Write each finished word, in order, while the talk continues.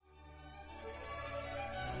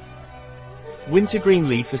Wintergreen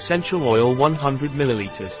Leaf Essential Oil 100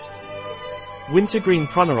 ml. Wintergreen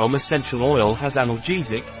PRANAROM Essential Oil has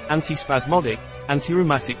analgesic, antispasmodic,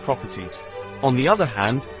 anti-rheumatic properties. On the other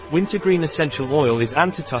hand, Wintergreen Essential Oil is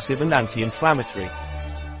antitussive and anti-inflammatory.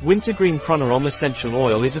 Wintergreen PRANAROM Essential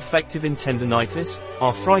Oil is effective in tendinitis,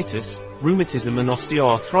 arthritis, rheumatism and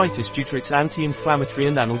osteoarthritis due to its anti-inflammatory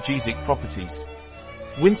and analgesic properties.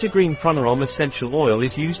 Wintergreen PRANAROM Essential Oil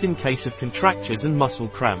is used in case of contractures and muscle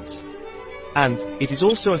cramps. And, it is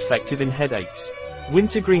also effective in headaches.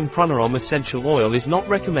 Wintergreen PRANAROM Essential Oil is not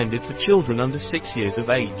recommended for children under 6 years of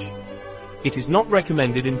age. It is not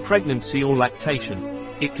recommended in pregnancy or lactation.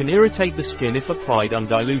 It can irritate the skin if applied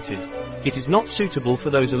undiluted. It is not suitable for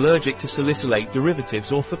those allergic to salicylate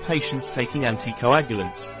derivatives or for patients taking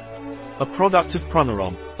anticoagulants. A product of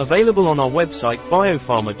PRANAROM. Available on our website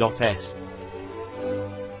biopharma.s.